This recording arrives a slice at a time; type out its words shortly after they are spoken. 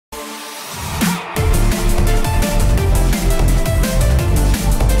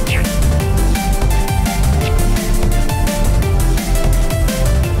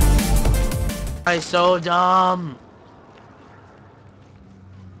He's so dumb.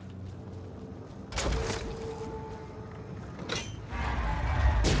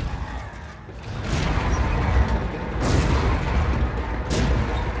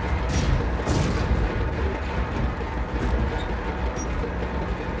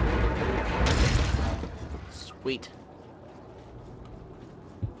 Sweet.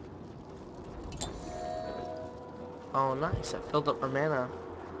 Oh, nice. I filled up my mana.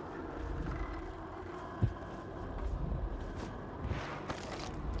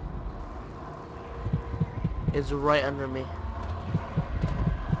 It's right under me.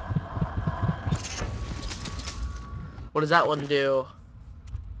 What does that one do?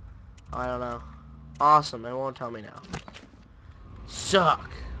 I don't know. Awesome. It won't tell me now.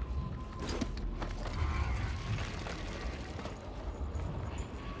 Suck.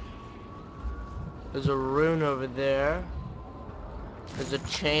 There's a rune over there. There's a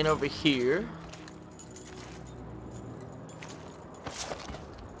chain over here.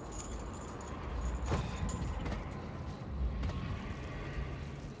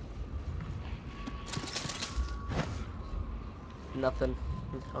 Nothing.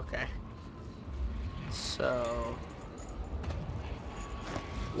 Okay. So,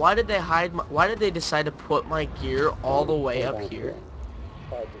 why did they hide my, why did they decide to put my gear all the way up here?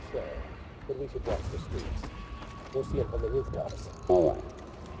 Hard to say, but we should watch the streets. We'll see him from the rooftops. All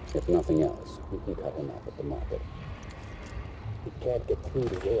right. If nothing else, we can cut him off at the market. He can't get through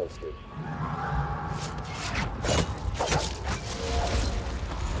the rail street.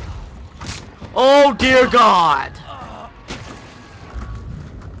 Oh dear God!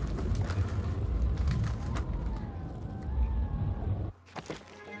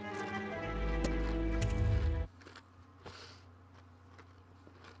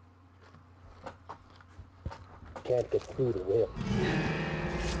 Can't get through the rail.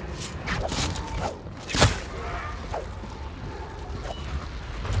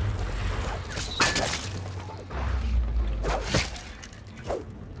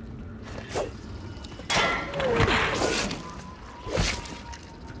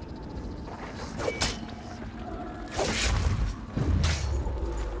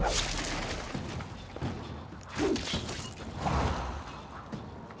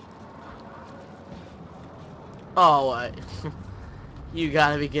 Oh, what? You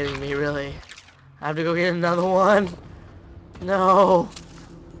gotta be kidding me, really? I have to go get another one? No.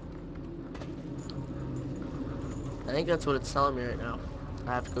 I think that's what it's telling me right now.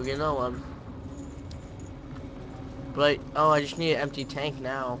 I have to go get another one. But, oh, I just need an empty tank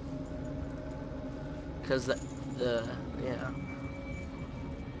now. Because yeah.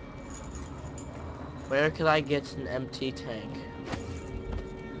 Where could I get an empty tank?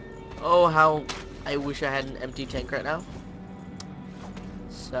 Oh, how I wish I had an empty tank right now.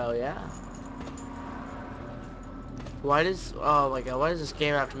 So, yeah. Why does, oh my God, why does this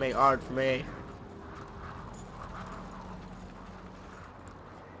game have to make it hard for me?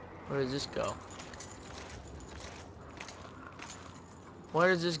 Where does this go? Where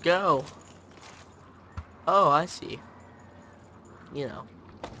does this go? Oh, I see. You know.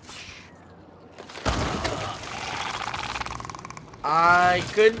 I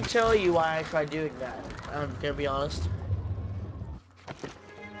couldn't tell you why I tried doing that. I'm gonna be honest.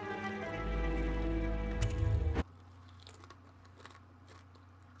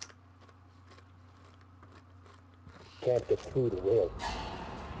 Can't get through the rail.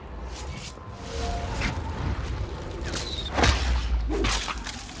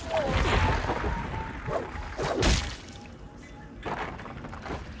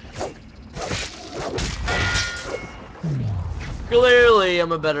 Clearly,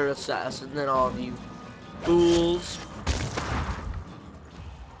 I'm a better assassin than all of you fools.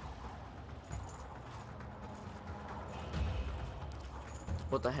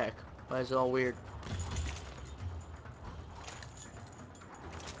 What the heck? Why is it all weird?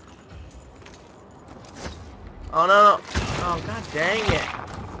 Oh, no, no. Oh, God dang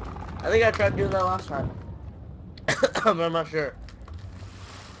it. I think I tried doing that last time. But I'm not sure.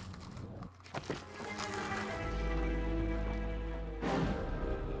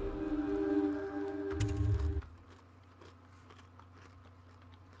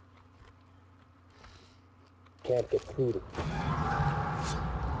 Can't get through the...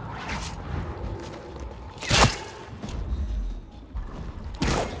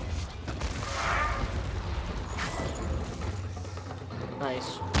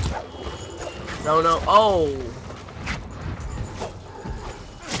 Nice. No, no. Oh!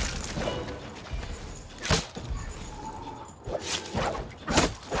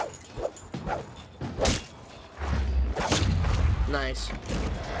 Nice.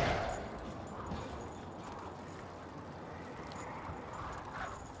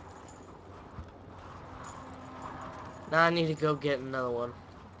 Now I need to go get another one.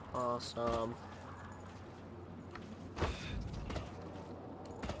 Awesome.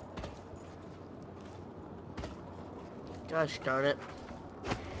 Gosh darn it.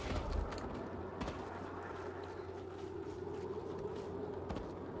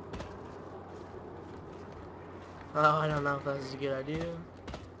 Oh, I don't know if that's a good idea.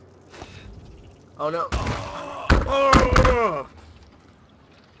 Oh no. Oh,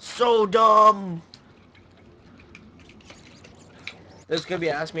 so dumb. This could be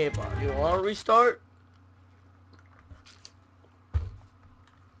asking me if you want to restart.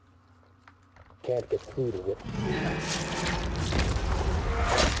 Can't get through to it.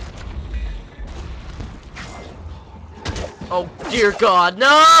 Oh dear God,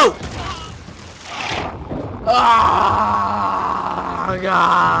 no! Ah,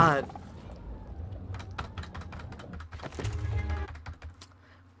 God.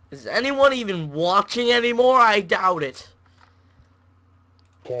 Is anyone even watching anymore? I doubt it.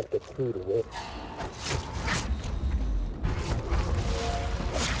 Can't get through to it.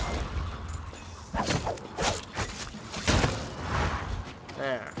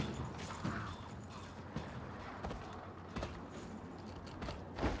 There.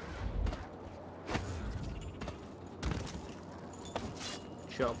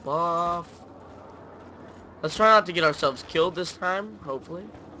 Jump off. Let's try not to get ourselves killed this time, hopefully.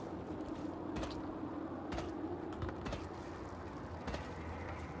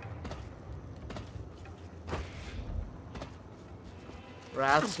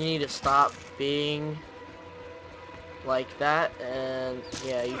 Rats, you need to stop being like that, and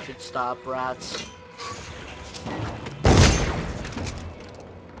yeah, you should stop, rats.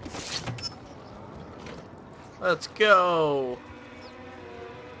 Let's go.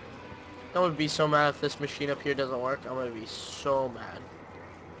 I'm gonna be so mad if this machine up here doesn't work. I'm gonna be so mad.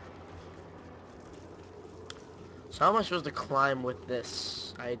 So how am I supposed to climb with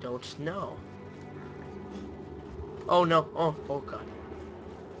this? I don't know. Oh no. Oh God.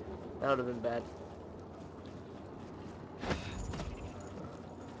 That would have been bad.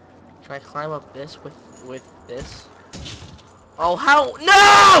 Can I climb up this with this? Oh, how?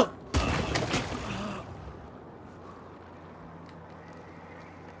 No!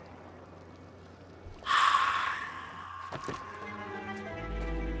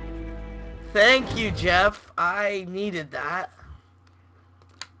 Thank you, Jeff. I needed that.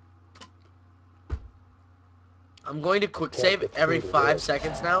 I'm going to quick save every 5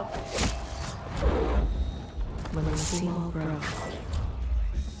 seconds now. When the seawall broke,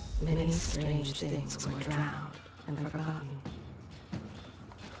 many strange things were drowned and forgotten.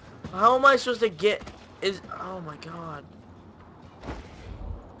 How am I supposed to get... Oh my God.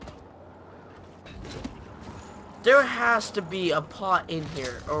 There has to be a pot in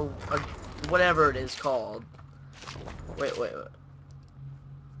here, or whatever it is called. Wait.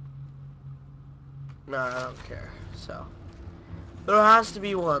 No, I don't care. So there has to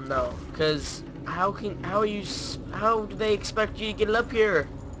be one though, because how do they expect you to get up here?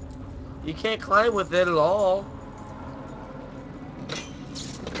 You can't climb with it at all.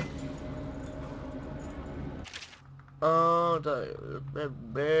 Oh,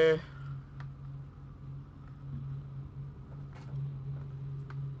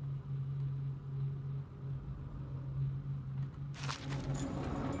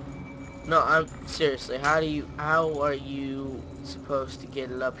 no, I'm seriously. How are you supposed to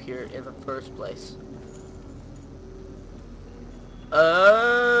get it up here in the first place? Oh,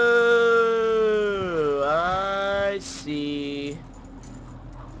 I see.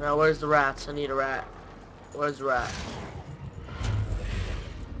 Now, where's the rats? I need a rat. Where's the rat?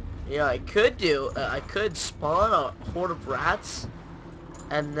 Yeah, I could spawn a horde of rats,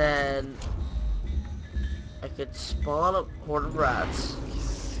 and then I could spawn a horde of rats,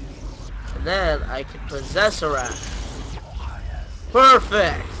 and then I could possess a rat.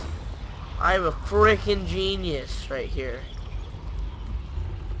 Perfect! I'm a freaking genius right here.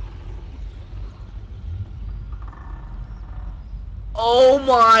 Oh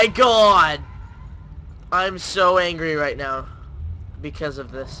my God! I'm so angry right now because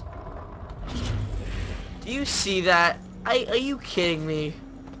of this. Do you see that? Are you kidding me?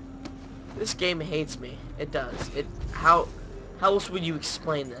 This game hates me. It does. How else would you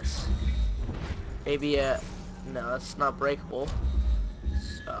explain this? Maybe no, it's not breakable.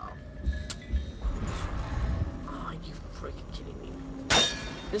 So, oh, you freaking kidding me?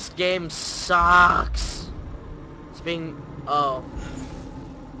 This game sucks. It's being well,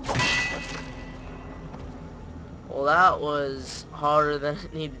 that was harder than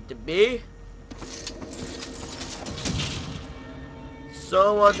it needed to be.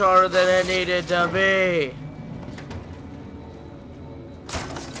 So much harder than it needed to be.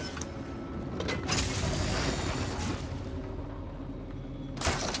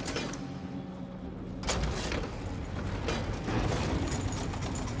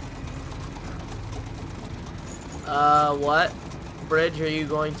 What? Bridge are you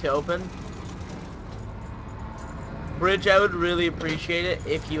going to open? Bridge, I would really appreciate it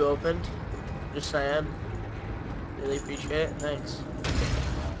if you opened. Just saying. Really appreciate it. Thanks.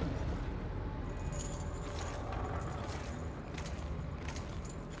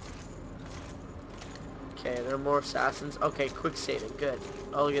 Okay, there are more assassins. Okay, quick saving. Good.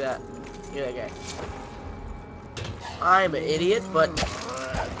 Oh, look at that. Look at that guy. I'm an idiot, but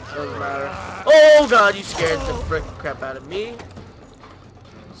doesn't matter. Oh god, you scared the frick crap out of me.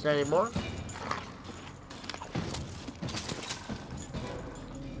 Is there any more?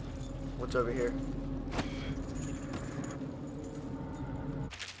 What's over here?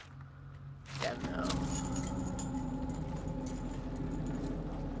 Yeah, no.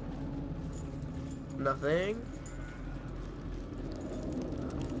 Nothing.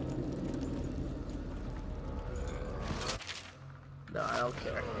 No, I don't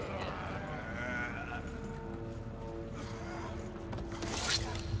care.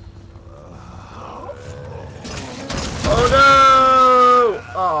 Oh no!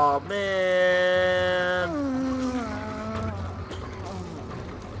 Oh man!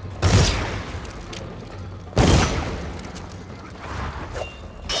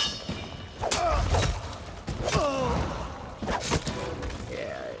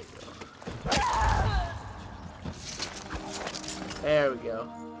 Yeah, there we go.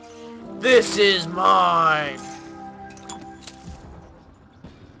 This is mine!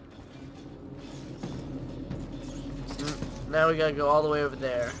 Now we gotta go all the way over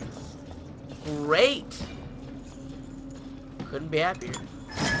there. Great! Couldn't be happier.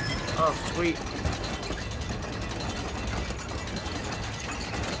 Oh, sweet.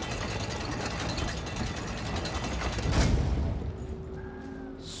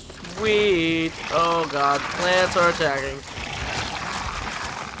 Sweet! Oh god, plants are attacking.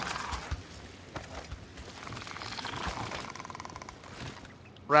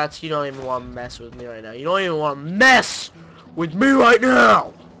 Rats, you don't even want to mess with me right now. You don't even want to mess with me right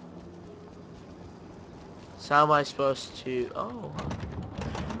now! So how am I supposed to... Oh.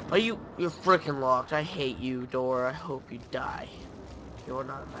 Are you... You're freaking locked. I hate you, door. I hope you die. You're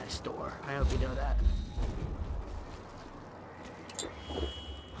not a nice door. I hope you know that.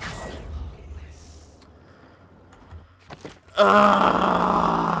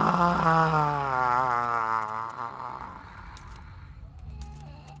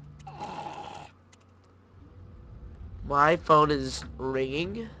 My phone is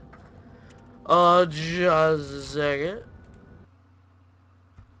ringing. Just a second.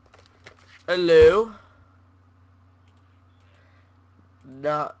 Hello?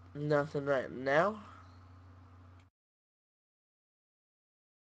 Nothing right now.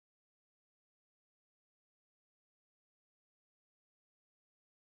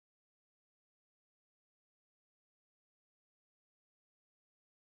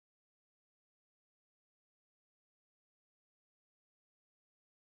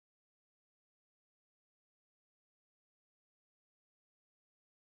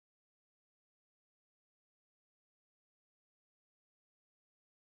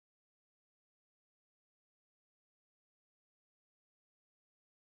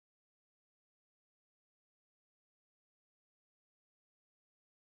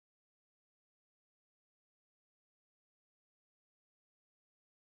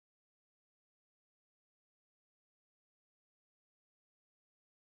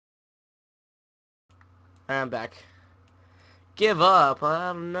 I'm back. Give up?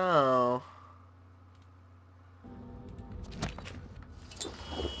 I don't know.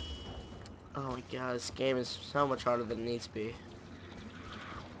 Oh my god, this game is so much harder than it needs to be.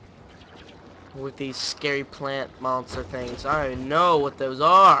 With these scary plant monster things. I don't even know what those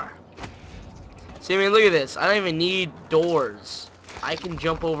are. See, I mean, look at this. I don't even need doors. I can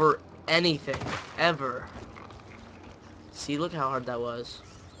jump over anything. Ever. See, look how hard that was.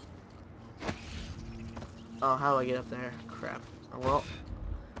 Oh, how do I get up there? Crap. Oh, well,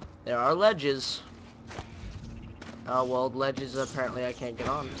 there are ledges. Oh, well, ledges apparently I can't get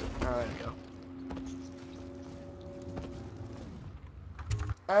on. Oh, there we go.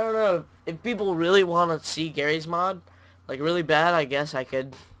 I don't know. If people really want to see Gary's mod, like really bad, I guess I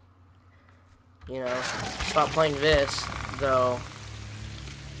could, you know, stop playing this, though,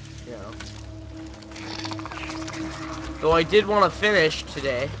 you know. Though I did want to finish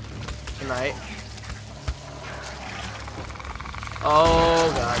tonight.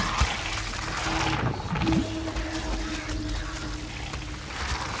 Oh, God.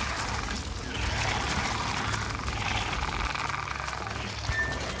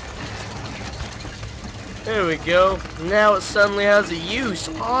 There we go. Now it suddenly has a use.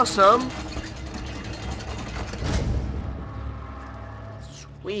 Awesome.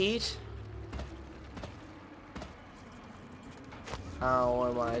 Sweet. How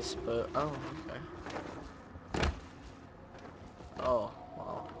am I supposed... Oh, okay. Oh,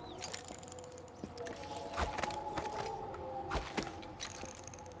 wow.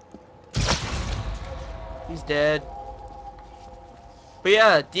 He's dead. But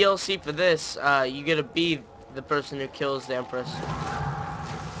yeah, DLC for this, you get to be the person who kills the Empress.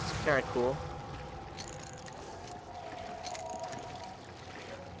 It's kinda cool.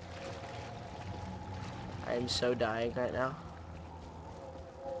 I am so dying right now.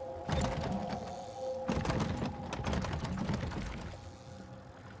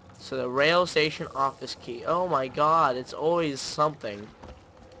 So the rail station office key. Oh my god, it's always something.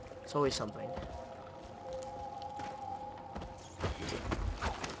 It's always something.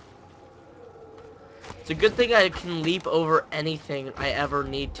 It's a good thing I can leap over anything I ever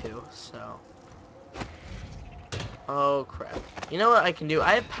need to, so. Oh crap. You know what I can do?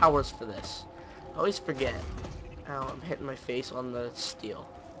 I have powers for this. I always forget. Ow, I'm hitting my face on the steel.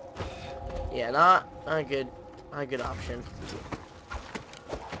 Yeah, not a good option.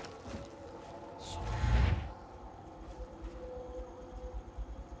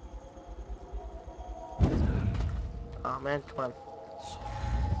 Oh man, come on.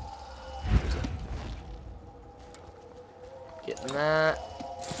 Getting that.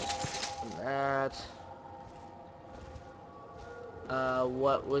 And that.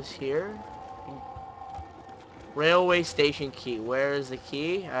 What was here? Railway station key. Where is the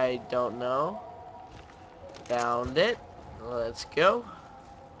key? I don't know. Found it. Let's go.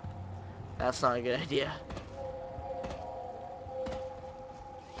 That's not a good idea.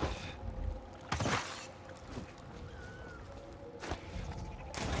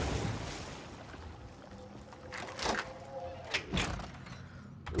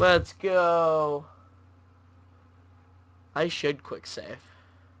 Let's go. I should quick save.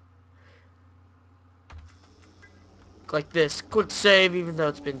 Like this. Quick save even though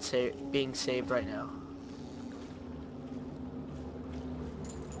it's been being saved right now.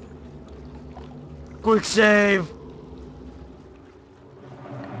 Quick save!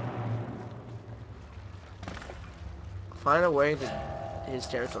 Find a way to his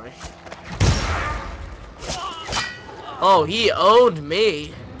territory. Oh, he owned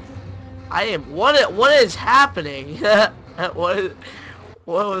me. I am. What is happening? what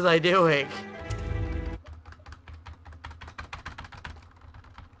was I doing?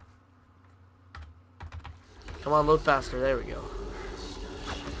 Come on, load faster. There we go.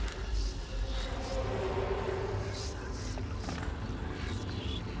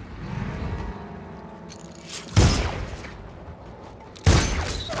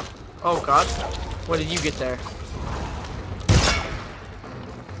 Oh god. When did you get there?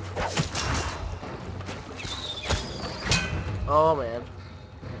 Oh man.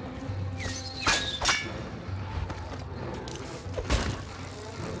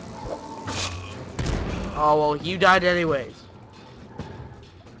 Oh well, you died anyways.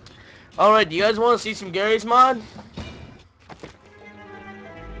 Alright, do you guys want to see some Gary's mod?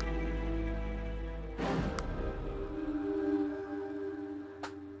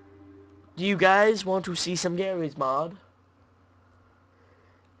 Do you guys want to see some Gary's mod?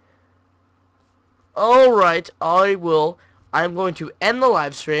 Alright, I will. I'm going to end the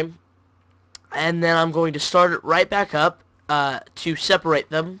live stream. And then I'm going to start it right back up to separate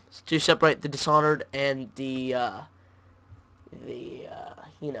them. To separate the Dishonored and the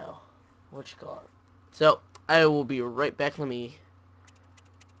you know, what you call it. So, I will be right back. Let me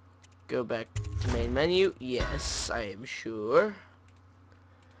go back to main menu. Yes, I am sure.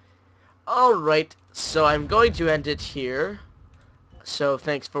 Alright, so I'm going to end it here. So,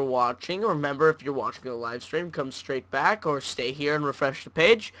 thanks for watching. Remember, if you're watching the live stream, come straight back or stay here and refresh the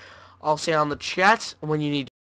page. I'll say on the chat when you need